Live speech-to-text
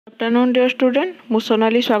Afternoon dear student मु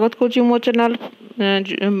सोनाली स्वागत करुँच मो चैनल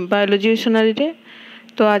बायोलॉजी सोनाली रे।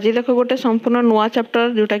 तो आज देख गोटे संपूर्ण नुआ चैप्टर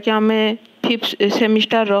जोटा कि आम 5th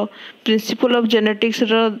semester row principle of genetics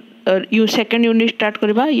row second unit start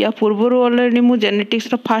करवा। या पूर्वर ऑलरेडी मु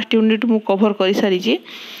जेनेटिक्स रो फर्स्ट यूनिट मु कवर कर सारी।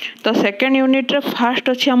 तो सेकेंड यूनिट रे फर्स्ट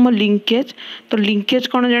अच्छी आम लिंकेज। तो लिंकेज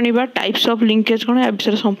कौन जानिबा, टाइप्स ऑफ लिंकेज कौन, या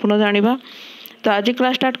विषय संपूर्ण जानिबा। तो आज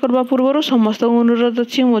क्लास स्टार्ट करवा पूर्व समस्त अनुरोध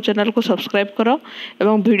अच्छी मो चैनल को सब्सक्राइब कर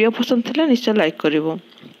एवं वीडियो पसंद थिले निश्चय लाइक करिवो।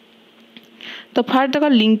 तो फर्स्ट देखो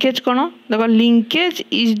लिंकेज कौन, देखो linkage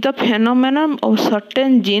is the phenomenon of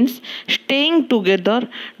certain jeans staying together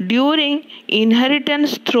during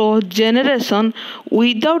inheritance through generation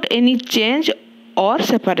without any change और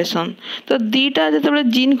सेपरेशन। तो दीटा जो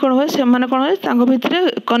जीन कौन हुए से कौन हुए भितर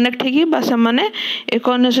कनेक्ट होने एक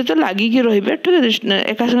अन्य सहित लगिकी रे, ठीक है,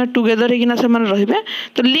 एका संगे टुगेदर होना से रे।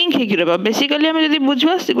 तो लिंक हो बेसिकली आम जब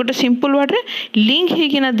बुझा गोटे सिंपल वर्ड रे लिंक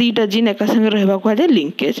होना दीटा जीन एका संगे रहा कहुए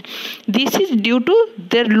linkage. This is due to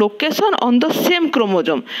their location on the same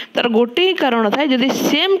chromosome. तार गोटे ही कारण थाए जदि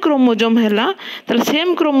सेम क्रोमोजोम है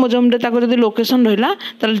सेम क्रोमोजोम रे लोकेशन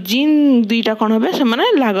रहा जीन दीटा कौन हे से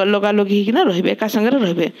लगालगी होना रे संगे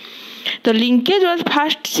रे। तो linkage was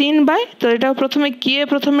first scene bye, तो यहाँ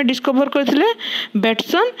प्रथम डिस्कवर करथिले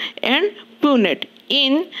बेटसन एंड प्यूनेट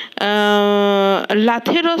इन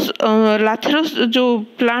लाथेरोस जो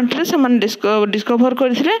प्लांट रे से डिस्कवर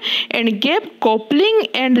करथिले and gave coupling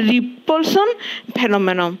and repulsion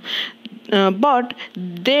phenomenon but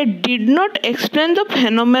they did not explain the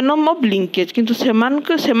phenomenon of linkage. किंतु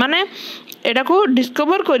सेमाने एटा को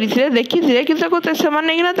डिस्कवर करथिले देखिथिले कि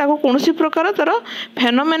कौन प्रकार तार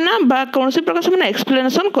फेनोमेना बा कौन प्रकार से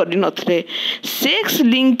एक्सप्लेनेशन कर नथिले। Sex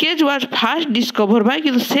linkage was first discover by,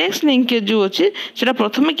 कि सेक्स लिंकेज जो अच्छे सेटा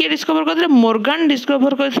प्रथम किए डिस्कवर करथिले, मॉर्गन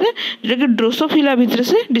डिस्कवर करथिले, जे कि ड्रोसोफिला भितर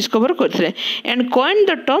से डिस्कवर करथिले and coined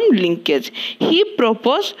the term linkage. He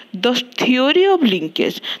propose the theory of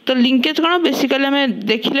linkage. तो लिंकेज कौन बेसिकली हमें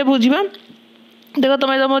देखिले बुझिबा। देखो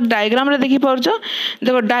तुम डायग्राम रे देखी पार्छ,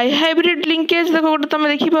 देखो डाइहाइब्रिड लिंकेज देखो गोटे तुम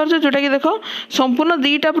देखी पार्छ जोटा कि देखो संपूर्ण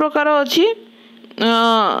दीटा प्रकार अच्छी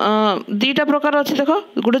देखो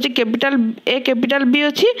गोटे कैपिटल ए कैपिटल बी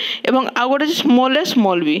अच्छी एवं आ गोटे स्मॉल ए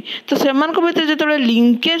स्मॉल बी। तो से भीतर जो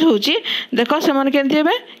लिंकेज होची देखो से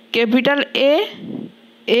capital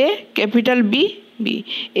A capital B B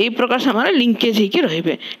यही प्रकार से लिंकेज होकर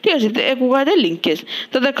रे, ठीक है। तो एक कहा लिंकेज।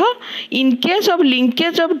 तो देखो in case of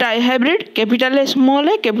linkage of dihybrid capital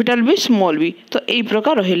A capital B small B, तो यही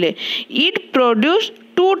प्रकार रहिले it produce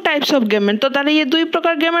two types of gamete. तो ताले ये दुई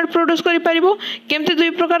प्रकार गैमेट प्रोड्यूस करि परिबो। केमते दुई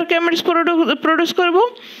प्रकार गैमेट्स प्रोड्यूस करबो,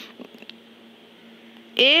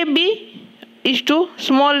 A B is to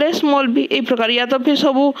small A small B, यही प्रकार। या तो फिर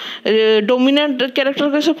सब डोमिनेंट कैरेक्टर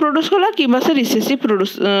को से प्रोड्यूस कला कि से रिसेसिव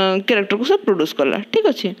प्रोड्यूस कैरेक्टर को से प्रोड्यूस कला, ठीक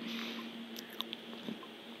अच्छे।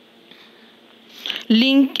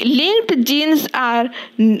 linked genes are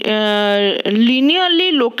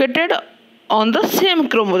linearly located on the same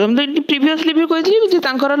chromosome। तो प्रीवियसली भी कही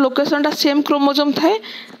तांकर लोकेशन टा सेम क्रोमोसोम थाए।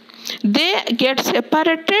 They get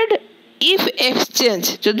separated if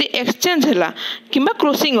exchange, जदि एक्सचेंज है कि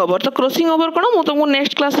क्रॉसिंग ओवर। तो क्रॉसिंग ओवर कौन मुझे तुमको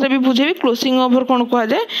नेक्स्ट क्लास रे भी बुझेबी। क्रॉसिंग ओवर कौन कह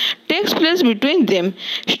जाए takes place between them.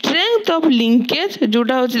 Strength of linkage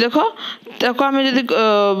जोटा हो देखो ताको आम जदि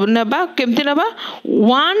नेबा केमती नेबा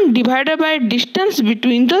 1 divided by distance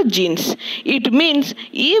between the jeans. It means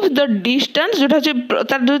if the distance जोटा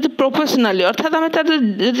तार जो प्रोपोर्शनली अर्थात आम तार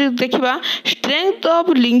जदि देखा strength of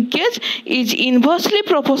linkage is inversely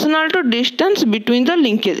proportional to distance between the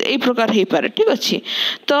linkage, यही प्रकार हो पारे, ठीक अच्छे।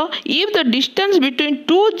 तो if the distance between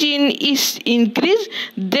two gene is increase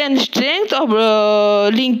then strength of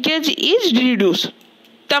linkage is reduce.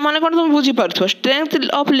 ता माने कौन तुम बुझी पारथो स्ट्रेंथ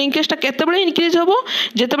ऑफ लिंकेज टा केतेबेले इंक्रीज होबो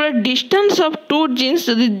जेतेबेले distance of to jeans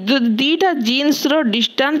दीटा jeans row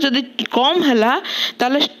distance जदि कम हैला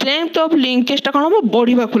ताले स्ट्रेंथ ऑफ लिंकेज टा कोन होबो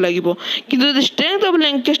बढ़िबा को लागिबो। किंतु जदि स्ट्रेंथ ऑफ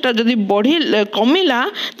लिंकेज टा जदि बढ़ी कमिला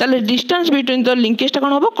ताले डिस्टेंस बिटवीन द लिंकेज टा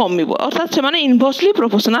कोन होबो कमिबो, अर्थात से माने इनवर्सली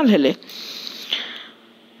प्रोपोर्शनल हेले।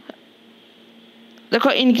 देखो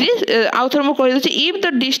इंक्रीज आउ थोड़ा मैं कह if the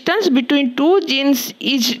distance between two jeans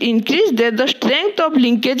is increase then the strength of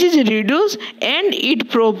linkage is reduce and it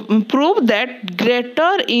prove that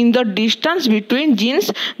greater in the distance between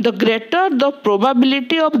jeans the greater the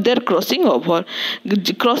probability of their crossing over.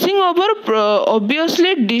 Crossing over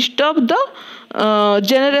obviously disturb the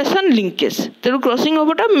generation linkage तेणु crossing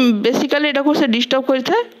ओवरटा basically एटा को से disturb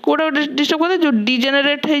करता है कोडा disturb करता है जो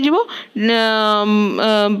डिजेनेरेट हो जिवो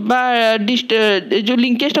जो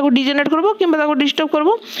लिंकेज टा को डिजेनेरेट करबो किंबा ताको डिस्टर्ब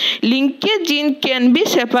करबो linkage gene can be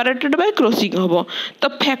separated by crossing over तो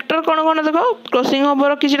फैक्टर कोन कोन देखो क्रॉसिंग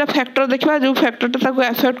ओवर किछटा फैक्टर देखबा जो फैक्टर टा ताको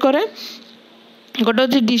अफेक्ट करे गोटे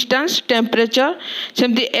हूँ डिस्टेंस टेम्परेचर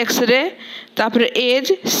सेमती एक्सरे तापर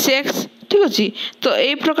एज सेक्स ठीक अच्छे तो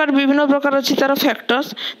यही प्रकार विभिन्न प्रकार अच्छी तार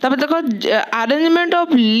फैक्टर्स तापर देखो arrangement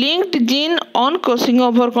of linked gene on crossing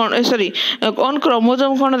over कौन सॉरी ऑन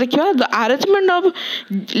क्रोमोसोम कौन देखा the arrangement of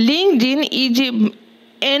linked gene is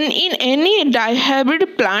in any dihybrid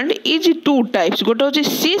plant is two types गोटे हूँ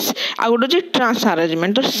सिस आ गोटे हूँ ट्रांस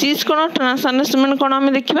अरेंजमेंट तो सिस कौन ट्रांस अरेंजमेंट कौन आम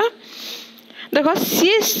देखा देखो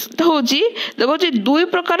सिस हूँ देखो दुई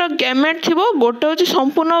प्रकार गैमेट थी गोटे हूँ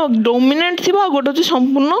संपूर्ण डोमिनेंट थी गोटे हूँ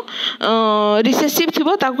संपूर्ण रिसेसिव थी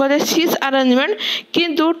कहुए सिस अरेंजमेंट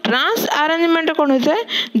किंतु ट्रांस अरेंजमेंट कौन होता है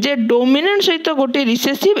जे डोमिनेंट सहित गोटे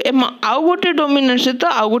रिसेसिव एवं आउ गोटे डोमिनेंट सहित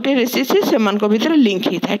आउ गोटे रिसेसिव से भितर लिंक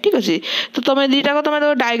होता है ठीक अच्छे तो तुम दुईटा तुम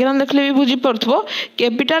डायग्राम देखले भी बुझी पार्थ्व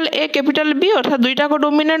कैपिटल ए कैपिटल बी अर्थात दुईटा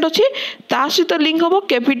डोमिनेंट अच्छी ता सहित लिंक हम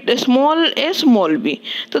स्मॉल ए स्मॉल बी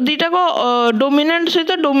तो दुईटा डोमिनेंट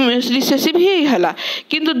सहित रिसेसिव ही है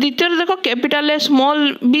किंतु द्वितीय देखो कैपिटल ए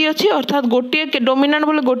स्मॉल बी अच्छी अर्थात गोटे डोमिनेंट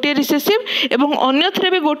बोले गोटे रिसेसिव एवं अन्य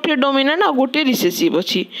भी गोटे डोमिनेंट और गोटे रिसेसिव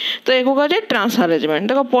अच्छी तो एक कह ट्रांस अरेंजमेंट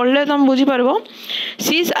देखो पढ़ले तुम बुझी पार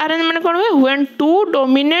सिस अरेंजमेंट कौन हुए when to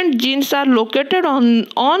dominant genes are located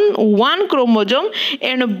on one chromosome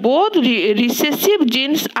and both recessive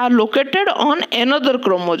genes are located on another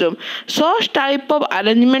chromosome such type of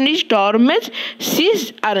arrangement is term as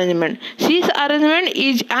sis arrangement sis arrangement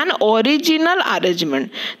is an original arrangement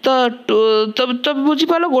तो बुझी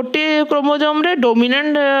पाल गोटे chromosome रे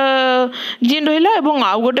dominant gene रहिला एवं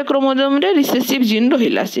आउ गोटे chromosome रे recessive gene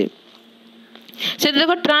रहिला से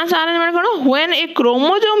देखो ट्रांस अरेंजमेंट कौन when A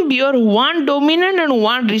chromosome beer one dominant and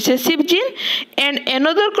one recessive gene and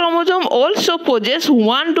another chromosome also poses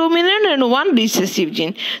one dominant and one recessive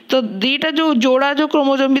gene तो दीटा जो जोड़ा जो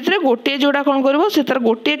क्रोमोसोम भितर गोटे जोड़ा कौन करिवो से तार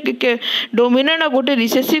गोटे डोमिनेंट और गोटे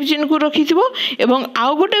रिसेसिव जीन को रखिथिबो एवं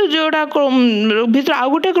आउ गोटे जोड़ा भितर आउ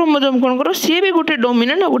गोटे क्रोमोसोम कौन करो सी भी गोटे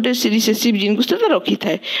डोमिनेंट और गोटे रिसेसिव जीन को से रखी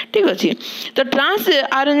थाए ठीक अच्छे तो trans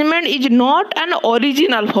arrangement is not an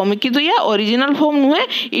original form किंतु या ओरिजिनल फॉर्म नुहे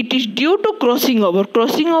it is due to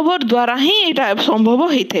crossing over द्वारा ही ये संभव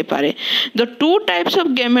होता पारे the two types of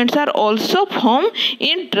gametes are also form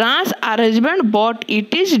in trance arrangement but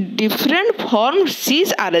it is different from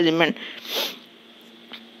sis arrangement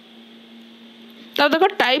तो देखो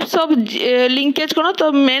टाइप्स ऑफ लिंकेज कौन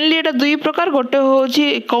तो मेनली ये दुई प्रकार गोटे हूँ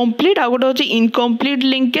कंप्लीट आ गोटे हूँ इनकम्प्लीट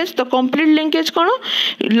लिंकेज तो कंप्लीट लिंकेज कौन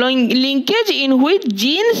linkage in which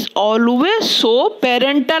jeans always show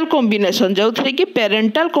parental combination जो थे कि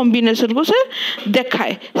पेरेंटल कॉम्बिनेशन को से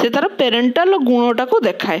देखाए से तार पेरेंटल गुणटा को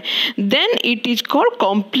देखाए then it is called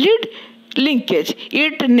complete linkage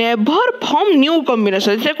it never form new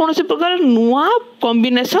combination से कौन से प्रकार नुआ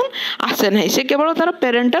कॉम्बिनेशन आसे ना से केवल तार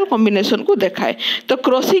पेरेंटल कॉम्बिनेशन को देखाए तो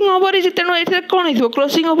क्रॉसिंग ओवर तेणु ये कौन हो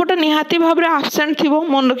क्रॉसिंग ओवरटा निहाती भाव में आबसेंट थी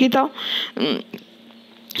मन रखी था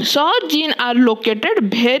such genes are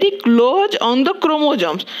located very close on the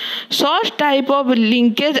chromosomes such type of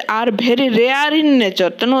linkage are very rare in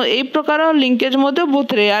nature तेणु ये प्रकार लिंकेज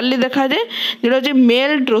बहुत रेयरली देखा जाए जोटा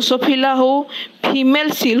मेल ड्रोसोफिला हो फीमेल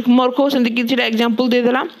सिल्क मर्क हो सेमती किसी एग्जांपल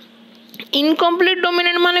देदेला इनकम्प्लीट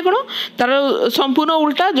डोमिनेंट माने कौन तार संपूर्ण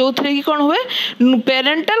उल्टा जो थे कि कौन हुए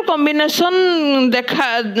पेरेंटल कॉम्बिनेशन देखा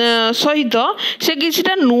सहित से किसी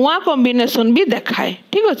नुआ कॉम्बिनेशन भी देखाए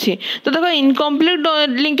ठीक अच्छे तो देखो इनकम्प्लीट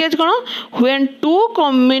लिंकेज कौन when to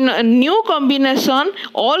new combination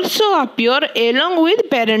also appear along with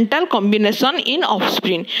parental combination in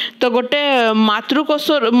offspring तो गोटे मातृकोश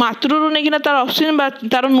मातृ नहीं तार ऑफस्प्रिंग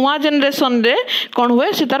तार नुआ जेनेरेशन रे कौन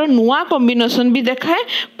हुए से तार नुआ कॉम्बिनेशन भी देखाए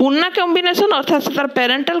पुना कॉम्बिनेशन अर्थात तार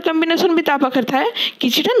पेरेंटल कॉम्बिनेशन भी पाखे थाए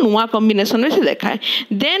किसीटा नुआ कॉम्बिनेशन भी से देखाए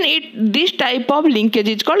then it this type of linkage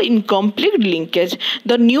is called incomplete linkage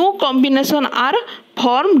the new combination are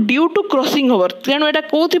form due to crossing over तेणु यहाँ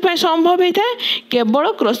कौन संभव होता है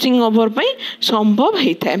केवल क्रॉसिंग ओवर संभव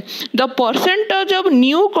होता है the percentage of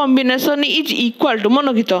new combination is equal to मन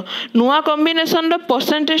रखी तो नुआ कॉम्बिनेशन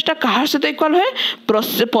परसेंटेजटा कहा सहित इक्वल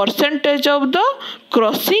हुए percentage of the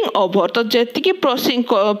crossing over तो जी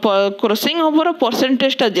क्रॉसिंग ओवर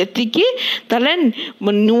परसेंटेजटा जी ताले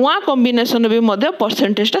नुआ कॉम्बिनेशन भी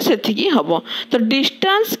परसेंटेजटा से हम तो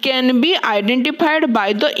distance can be identified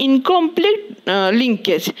by the incomplete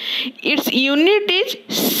linkage. Its unit is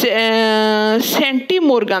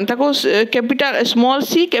centimorgan. ताको capital small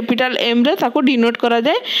c capital m रे ताको डिनोट करा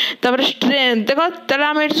जाए. तापर स्ट्रेंथ देखो तला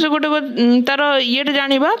हम एट गोटे तार ये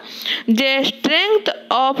जानिबा जे स्ट्रेंथ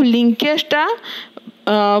ऑफ लिंकेज टा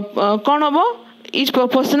कौन हम is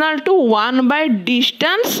proportional to 1 by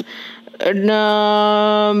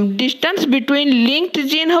distance between linked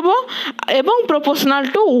gene हम एवं proportional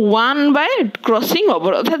to 1 by crossing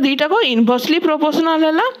over अर्थात दुईटा को इनवर्सली प्रोपोर्शनल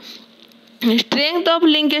है. स्ट्रेंथ ऑफ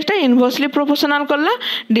लिंकेज टा इनवर्सली प्रोपोर्शनल करला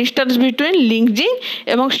डिस्टेंस बिटवीन लिंक जीन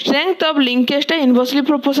एवं स्ट्रेंथ ऑफ लिंकेज टा इनवर्सली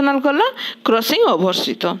प्रोपोर्शनल करला क्रॉसिंग ओवर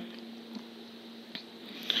सहित.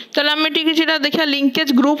 चल आम किसी देखा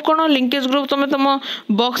लिंकेज ग्रुप कौन लिंकेज ग्रुप तुम तुम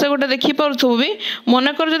बक्स गोटे देखी पार्थ भी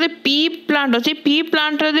मनकर जब पी प्लांट अच्छी पी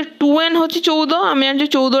प्लांट रे 2n हो 14 आम जान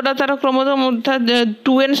 14टा तार क्रोमोसोम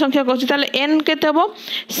 2n संख्या अच्छी एन केते हम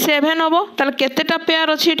 7 हम केतेटा पेयर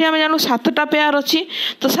अच्छी आम जानू 7टा पेयर अच्छी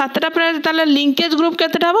तो 7टा पेयर लिंकेज ग्रुप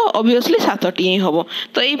केतेटा हम ऑब्वियसली 7टी ही हम.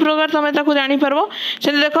 तो यही प्रकार तुम जापर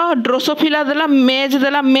से देख ड्रोसोफिला देला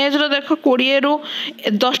मेज रो देख 20 रू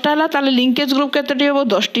 10टा है लिंकेज ग्रुप केतेटी हम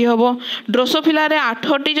 10टी हम. ड्रोसोफिला रे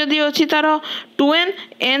 8टी जदि अच्छी तार 2n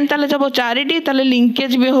n ताले जब 4टी ताले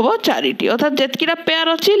लिंकेज भी हम 4टी अर्थात जेतकीटा पेयर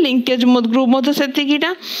अच्छी लिंकेज ग्रुप मध्य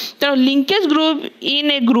सेतिकीटा. तो linkage group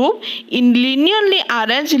in A group in linearly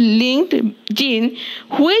arrange linked gene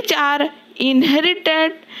which are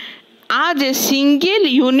inherited as a single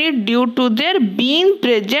unit due to their being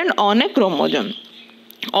present on a chromosome.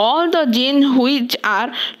 All the genes which are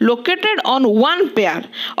located on one pair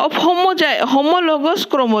of homologous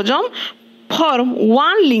chromosome form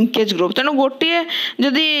one linkage group. तेणु गोटे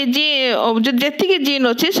जदि जी gene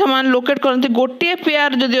अच्छी से locate करते गोटे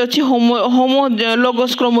pair जदि अच्छी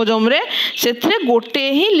homologous chromosome रे से गोटे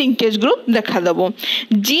ही linkage group देखादेव.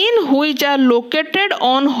 Gene which are located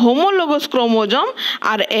on homologous chromosome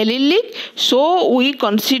are allylic so we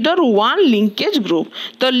consider one linkage group.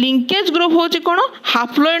 तो लिंकेज ग्रुप हूँ कौन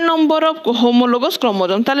haploid number of homologous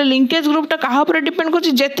chromosome. ताले लिंकेज ग्रुपटा कहा पर डिपेंड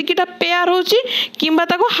कर जेतिकीटा पेयर होची किंबा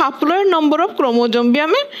ताको हाप्लॉइड नंबर ऑफ क्रोमोसोम भी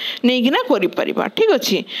आम नहीं करि परिबा. ठीक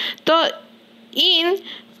अच्छे. तो इन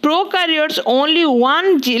prokaryotes only one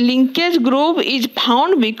linkage group is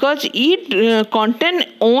found because it contain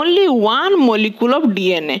only one molecule of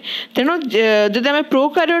DNA. तेणु जब आम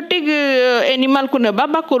प्रोकार्योटिक एनिमल को नेबा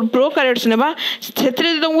बा प्रोकार्योट्स नेबा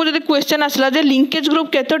सेथिरे तुमको जब क्वेश्चन आसला जे लिंकेज ग्रुप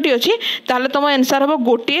केतोटी अछि ताले तुम आंसर हम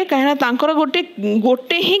गोटे कहीं तांकर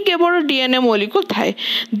गोटे ही केवल डीएनए मॉलिक्यूल थाए.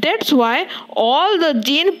 That's why all the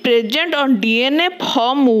gene present on DNA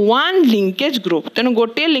form one linkage group. तेणु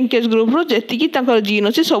गोटे लिंकेज ग्रुप रो जेतिकी तांकर जीन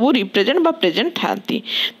अछि सब रिप्रेजेंट बा प्रेजेंट थाती.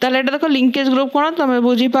 ताले एटा देखो लिंकेज ग्रुप कोन तुम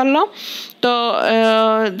बुझी पारलो. तो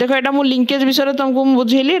देखो एटा मु लिंकेज विषय तुमको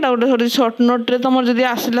बुझेली एटा गोटे शॉर्ट नोट रे तुम जदि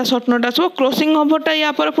आसला शॉर्ट नोट आसो क्रॉसिंग ओवरटा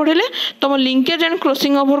या पर पढिले तुम लिंकेज एंड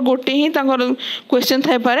क्रॉसिंग ओवर गोटे ही तांकर क्वेश्चन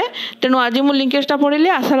थाई पारे. तेणु आज मु लिंकेजटा पढिले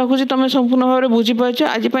आशा रखुची तुम संपूर्ण भाव बुझी पाइछ.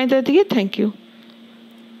 आज पई त एतिकी. Thank you.